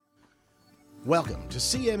Welcome to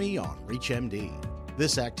CME on ReachMD.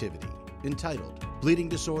 This activity, entitled Bleeding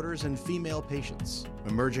Disorders in Female Patients,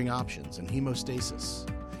 Emerging Options in Hemostasis,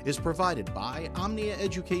 is provided by Omnia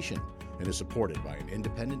Education and is supported by an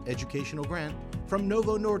independent educational grant from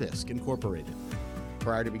Novo Nordisk Incorporated.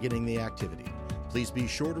 Prior to beginning the activity, please be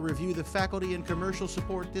sure to review the faculty and commercial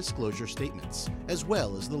support disclosure statements, as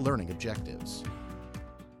well as the learning objectives.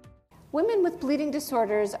 Women with bleeding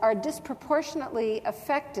disorders are disproportionately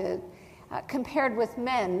affected compared with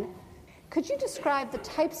men. Could you describe the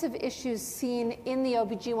types of issues seen in the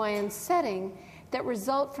OBGYN setting that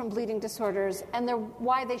result from bleeding disorders and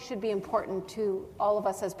why they should be important to all of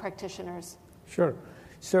us as practitioners? Sure.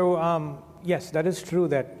 So, yes, that is true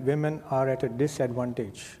that women are at a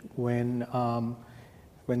disadvantage when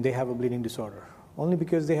they have a bleeding disorder, only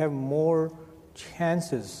because they have more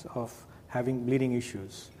chances of having bleeding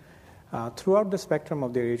issues throughout the spectrum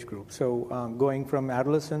of their age group. So going from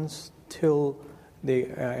adolescence till they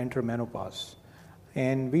enter menopause.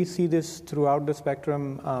 And we see this throughout the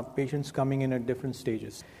spectrum, patients coming in at different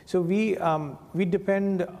stages. So we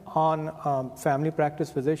depend on family practice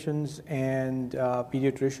physicians and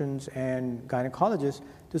pediatricians and gynecologists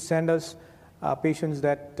to send us patients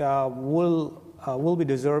that will be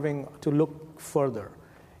deserving to look further.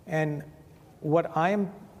 And what I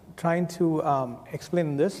am trying to explain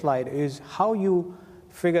in this slide is how you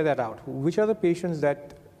figure that out. Which are the patients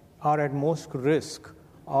that are at most risk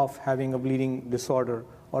of having a bleeding disorder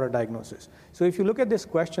or a diagnosis? So if you look at this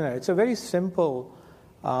questionnaire, it's a very simple,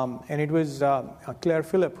 and it was Claire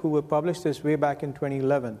Phillip who published this way back in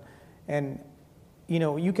 2011. And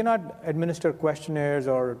you cannot administer questionnaires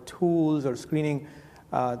or tools or screening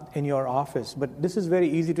in your office, but this is very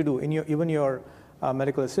easy to do. Even your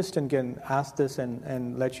medical assistant can ask this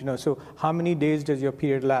and let you know. So how many days does your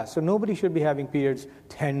period last? So nobody should be having periods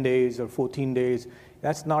 10 days or 14 days.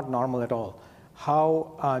 That's not normal at all.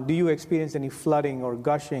 How do you experience any flooding or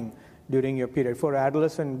gushing during your period? For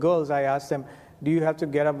adolescent girls, I ask them, do you have to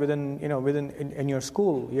get up in your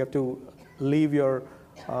school? You have to leave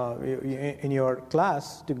in your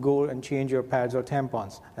class to go and change your pads or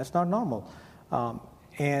tampons. That's not normal.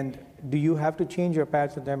 And do you have to change your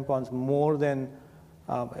pads or tampons more than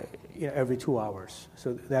every 2 hours?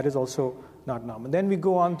 So that is also not normal. Then we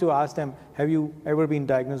go on to ask them, have you ever been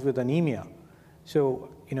diagnosed with anemia? So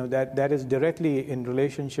that is directly in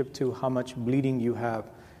relationship to how much bleeding you have.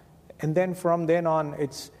 And then from then on,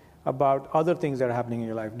 it's about other things that are happening in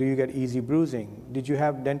your life. Do you get easy bruising? Did you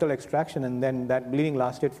have dental extraction and then that bleeding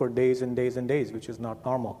lasted for days and days and days, which is not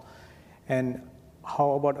normal? And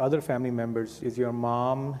how about other family members? Does your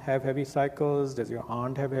mom have heavy cycles? Does your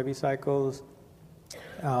aunt have heavy cycles?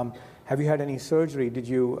 Have you had any surgery? Did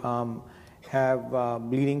you have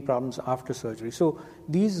bleeding problems after surgery? So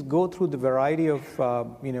these go through the variety of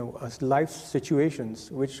life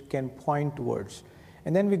situations which can point towards.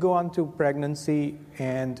 And then we go on to pregnancy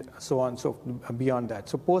and so on, so beyond that.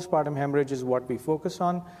 So postpartum hemorrhage is what we focus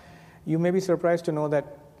on. You may be surprised to know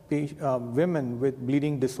that women with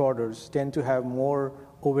bleeding disorders tend to have more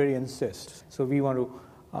ovarian cysts. So we want to,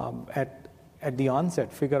 at the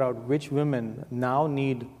onset, figure out which women now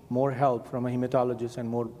need more help from a hematologist and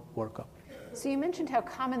more workup. So you mentioned how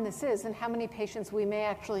common this is and how many patients we may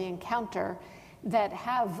actually encounter that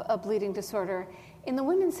have a bleeding disorder. In the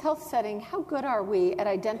women's health setting, how good are we at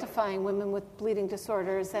identifying women with bleeding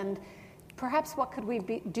disorders, and perhaps what could we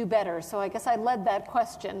do better? So I guess I led that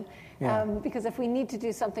question, because if we need to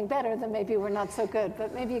do something better, then maybe we're not so good.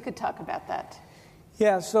 But maybe you could talk about that.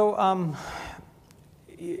 Yeah, so,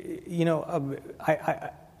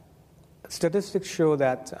 statistics show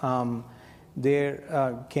that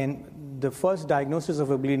the first diagnosis of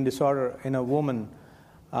a bleeding disorder in a woman,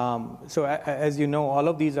 as you know, all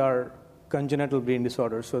of these are congenital bleeding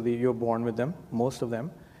disorders, so you're born with them, most of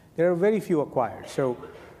them. There are very few acquired. So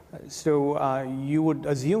you would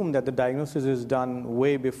assume that the diagnosis is done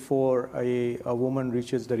way before a woman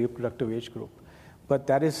reaches the reproductive age group. But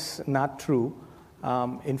that is not true.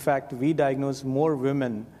 In fact, we diagnose more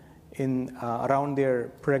women around their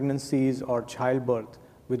pregnancies or childbirth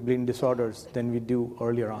with bleeding disorders than we do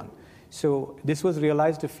earlier on. So this was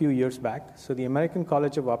realized a few years back. So the American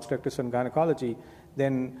College of Obstetrics and Gynecology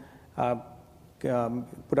then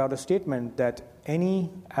put out a statement that any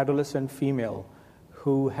adolescent female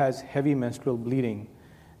who has heavy menstrual bleeding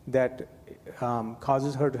that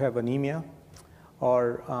causes her to have anemia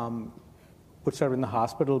or puts her in the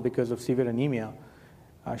hospital because of severe anemia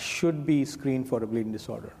should be screened for a bleeding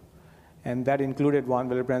disorder. And that included von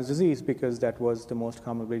Willebrand's disease because that was the most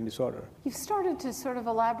common bleeding disorder. You've started to sort of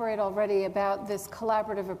elaborate already about this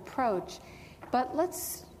collaborative approach, but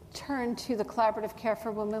let's turn to the collaborative care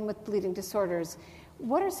for women with bleeding disorders,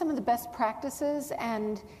 what are some of the best practices,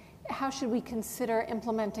 and how should we consider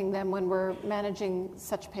implementing them when we're managing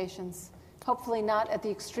such patients? Hopefully not at the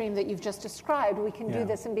extreme that you've just described. We can do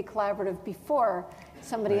this and be collaborative before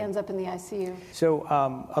somebody ends up in the ICU. So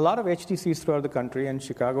a lot of HTCs throughout the country, and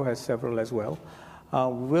Chicago has several as well,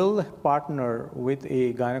 will partner with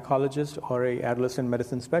a gynecologist or a adolescent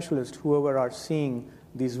medicine specialist, whoever are seeing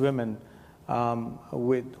these women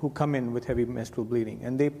who come in with heavy menstrual bleeding.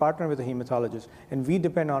 And they partner with a hematologist. And we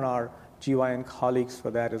depend on our GYN colleagues for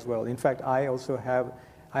that as well. In fact,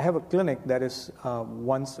 I have a clinic that is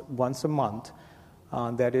once a month.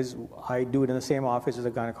 That is, I do it in the same office as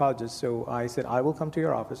a gynecologist. So I said, I will come to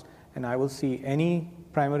your office and I will see any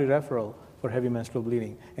primary referral for heavy menstrual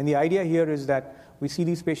bleeding. And the idea here is that we see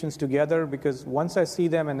these patients together, because once I see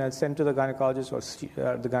them and I send to the gynecologist, or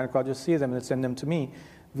the gynecologist sees them and send them to me,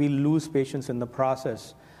 we lose patients in the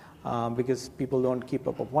process because people don't keep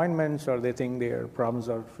up appointments, or they think their problems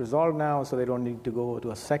are resolved now, so they don't need to go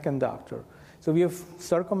to a second doctor. So we have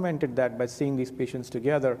circumvented that by seeing these patients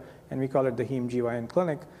together, and we call it the Heme GYN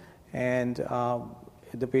clinic. And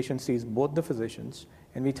the patient sees both the physicians,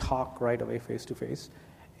 and we talk right away face to face,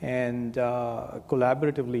 and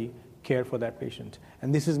collaboratively care for that patient.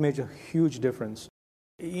 And this has made a huge difference.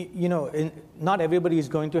 Not everybody is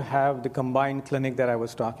going to have the combined clinic that I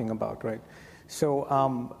was talking about, right? So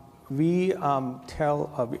we obviously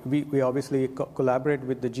collaborate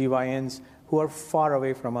with the GYNs who are far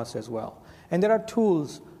away from us as well. And there are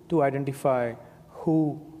tools to identify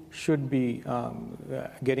who should be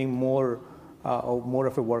getting more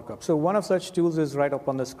of a workup. So one of such tools is right up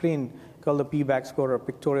on the screen, called the PBAC score, or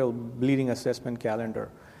Pictorial Bleeding Assessment Calendar.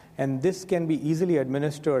 And this can be easily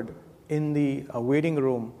administered in the waiting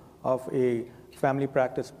room of a family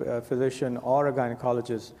practice physician or a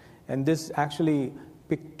gynecologist. And this actually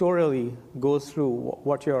pictorially goes through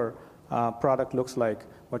what your product looks like,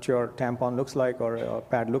 what your tampon looks like, or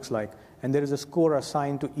pad looks like. And there is a score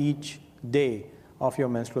assigned to each day of your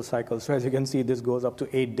menstrual cycle. So as you can see, this goes up to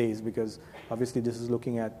 8 days, because obviously this is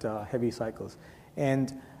looking at heavy cycles.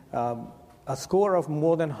 And a score of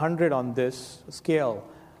more than 100 on this scale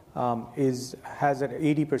has an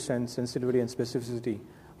 80% sensitivity and specificity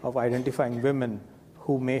of identifying women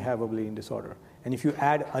who may have a bleeding disorder. And if you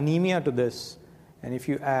add anemia to this, and if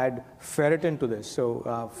you add ferritin to this, so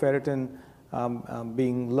ferritin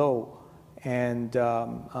being low, and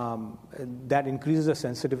that increases the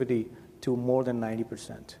sensitivity to more than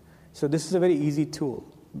 90%. So this is a very easy tool.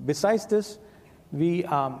 Besides this, we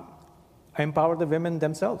empower the women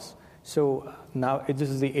themselves. So now this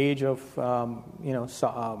is the age of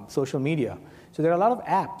social media. So there are a lot of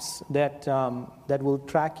apps that will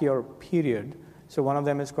track your period. So one of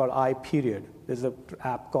them is called iPeriod. There's an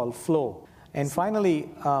app called Flow. And finally,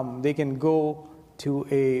 they can go to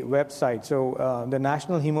a website. So the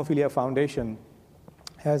National Hemophilia Foundation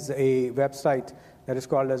has a website that is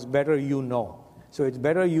called as Better You Know. So it's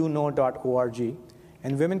betteryouKnow.org.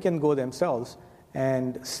 And women can go themselves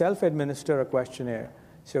and self-administer a questionnaire.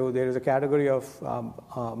 So there is a category of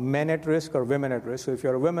men at risk or women at risk. So if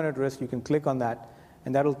you're a woman at risk, you can click on that,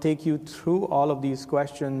 and that will take you through all of these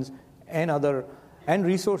questions and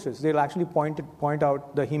resources. They'll actually point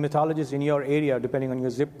out the hematologist in your area, depending on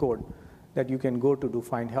your zip code, that you can go to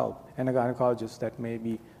find help, and a gynecologist that may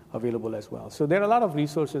be available as well. So there are a lot of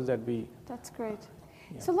resources that we... That's great.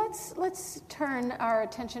 Yeah. So let's turn our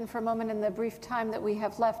attention for a moment in the brief time that we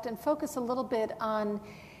have left and focus a little bit on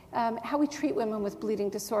how we treat women with bleeding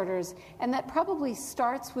disorders. And that probably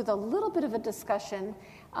starts with a little bit of a discussion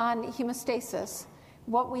on hemostasis,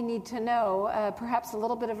 what we need to know, perhaps a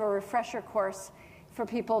little bit of a refresher course for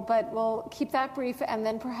people, but we'll keep that brief and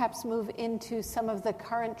then perhaps move into some of the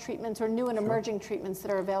current treatments or new and emerging treatments that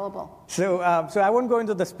are available. So I won't go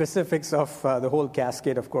into the specifics of the whole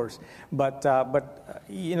cascade, of course, but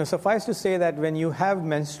suffice to say that when you have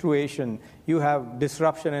menstruation, you have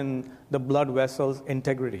disruption in the blood vessels'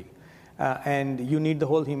 integrity, and you need the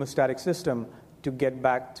whole hemostatic system to get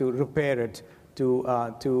back, to repair it,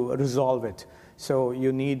 to resolve it. So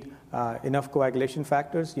you need enough coagulation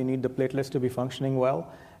factors, you need the platelets to be functioning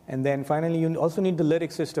well, and then finally you also need the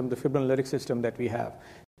lytic system, the fibrinolytic system that we have.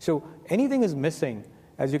 So anything is missing,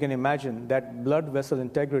 as you can imagine, that blood vessel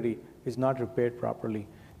integrity is not repaired properly.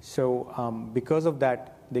 So because of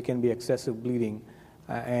that, there can be excessive bleeding,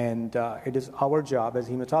 and it is our job as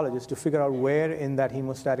hematologists to figure out where in that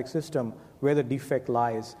hemostatic system, where the defect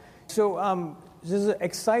lies. So this is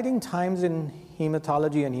exciting times in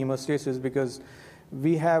hematology and hemostasis, because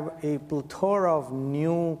we have a plethora of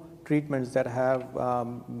new treatments that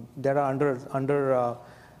are under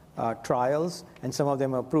trials, and some of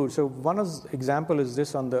them are approved. So one example is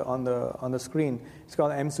this on the screen. It's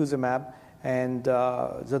called emsuzumab, and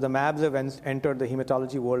so the mAbs have entered the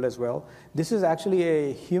hematology world as well. This is actually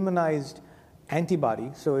a humanized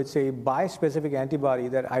antibody, so it's a bispecific antibody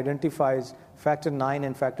that identifies factor 9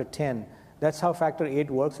 and factor 10. That's how factor 8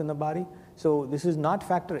 works in the body. So this is not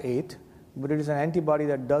factor 8, but it is an antibody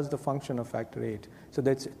that does the function of factor 8. So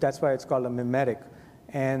that's why it's called a mimetic.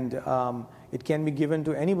 And it can be given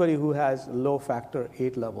to anybody who has low factor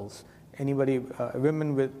 8 levels. Anybody,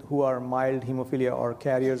 women who are mild hemophilia or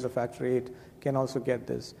carriers of factor 8 can also get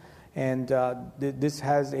this. And this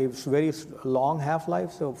has a very long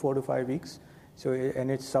half-life, so 4 to 5 weeks. So, and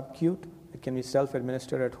it's subcute. It can be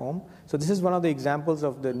self-administered at home. So this is one of the examples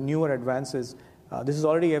of the newer advances. This is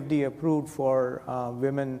already FDA approved for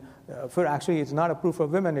women. Actually, it's not approved for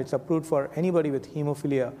women. It's approved for anybody with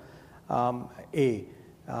hemophilia A.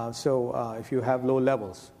 So if you have low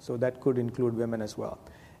levels, so that could include women as well.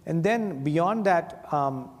 And then beyond that,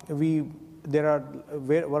 there are a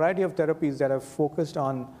variety of therapies that are focused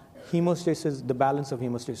on hemostasis, the balance of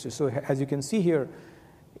hemostasis. So as you can see here,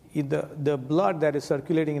 the blood that is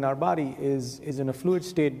circulating in our body is in a fluid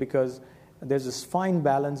state because there's this fine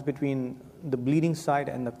balance between the bleeding side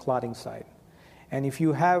and the clotting side. And if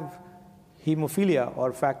you have hemophilia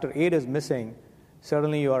or factor 8 is missing,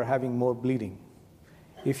 certainly you are having more bleeding.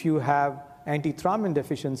 If you have antithrombin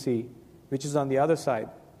deficiency, which is on the other side,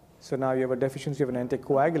 so now you have a deficiency of an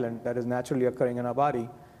anticoagulant that is naturally occurring in our body,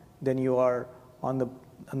 then you are on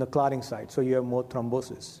the clotting side, so you have more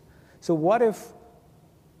thrombosis. So what if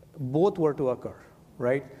both were to occur,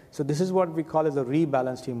 right? So this is what we call as a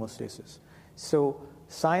rebalanced hemostasis. So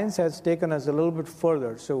science has taken us a little bit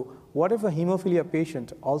further. So what if a hemophilia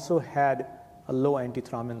patient also had a low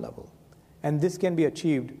antithrombin level? And this can be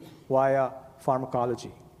achieved via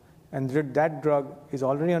pharmacology. And that drug is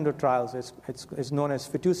already under trials. It's known as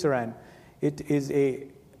fitusiran. It is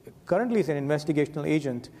currently it's an investigational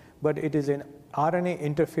agent, but it is an RNA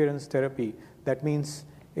interference therapy. That means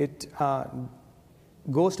it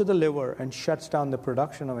goes to the liver and shuts down the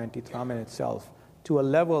production of antithrombin itself to a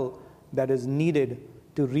level that is needed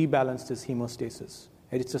to rebalance this hemostasis.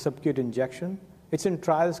 It's a subcutaneous injection. It's in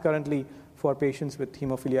trials currently for patients with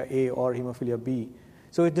hemophilia A or hemophilia B.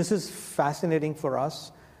 So this is fascinating for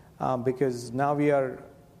us because now we are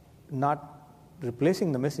not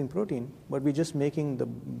replacing the missing protein, but we're just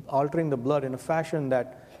altering the blood in a fashion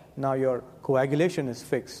that now your coagulation is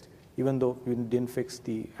fixed, even though we didn't fix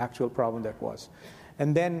the actual problem that was.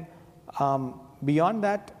 And then beyond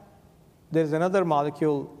that, there's another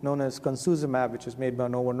molecule known as consuzumab, which is made by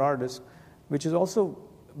Novo Nordisk, which is also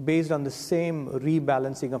based on the same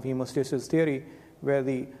rebalancing of hemostasis theory,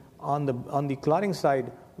 where on the clotting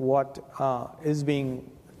side, what is being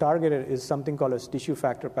targeted is something called a tissue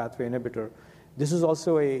factor pathway inhibitor. This is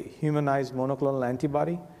also a humanized monoclonal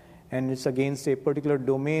antibody, and it's against a particular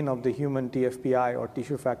domain of the human TFPI or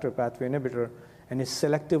tissue factor pathway inhibitor, and it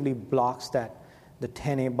selectively blocks the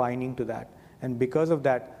 10A binding to that. And because of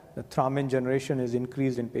that, the thrombin generation is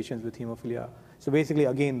increased in patients with hemophilia. So basically,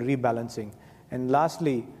 again, rebalancing. And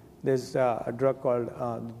lastly, there's a drug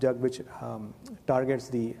which targets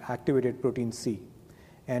the activated protein C.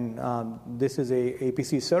 And this is a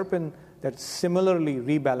APC serpin that similarly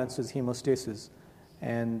rebalances hemostasis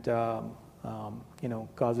and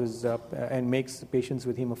causes and makes patients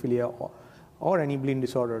with hemophilia or any bleeding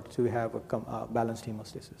disorder to have a balanced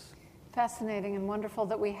hemostasis. Fascinating and wonderful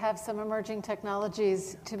that we have some emerging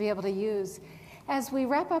technologies to be able to use. As we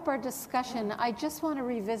wrap up our discussion, I just want to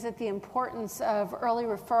revisit the importance of early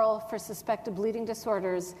referral for suspected bleeding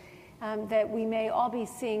disorders that we may all be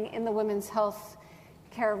seeing in the women's health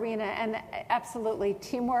care arena, and absolutely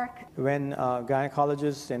teamwork. When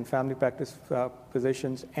gynecologists and family practice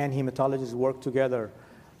physicians and hematologists work together,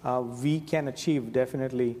 we can achieve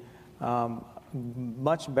definitely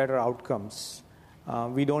much better outcomes.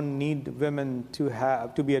 We don't need women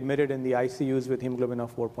to be admitted in the ICUs with hemoglobin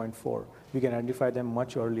of 4.4. We can identify them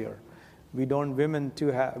much earlier. We don't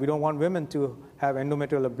want women to have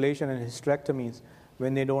endometrial ablation and hysterectomies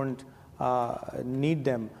when they don't need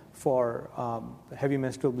them for heavy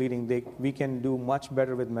menstrual bleeding. We can do much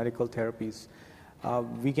better with medical therapies.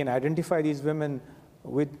 We can identify these women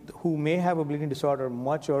who may have a bleeding disorder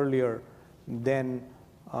much earlier than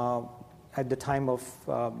at the time of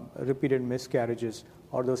repeated miscarriages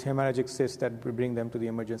or those hemorrhagic cysts that bring them to the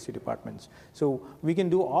emergency departments. So we can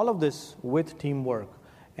do all of this with teamwork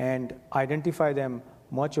and identify them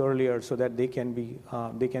much earlier so that they can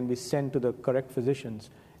be sent to the correct physicians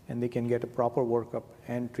and they can get a proper workup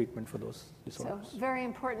and treatment for those disorders. So very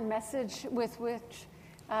important message with which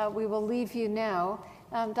we will leave you now.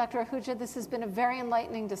 Dr. Ahuja, this has been a very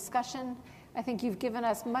enlightening discussion. I think you've given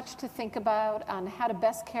us much to think about on how to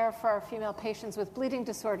best care for our female patients with bleeding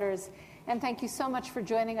disorders. And thank you so much for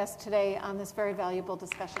joining us today on this very valuable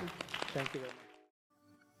discussion. Thank you very much.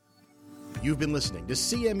 You've been listening to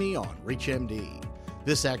CME on ReachMD.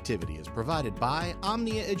 This activity is provided by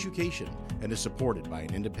Omnia Education and is supported by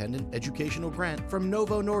an independent educational grant from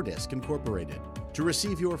Novo Nordisk Incorporated. To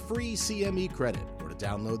receive your free CME credit or to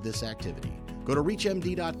download this activity, go to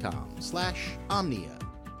reachmd.com/omnia.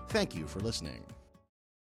 Thank you for listening.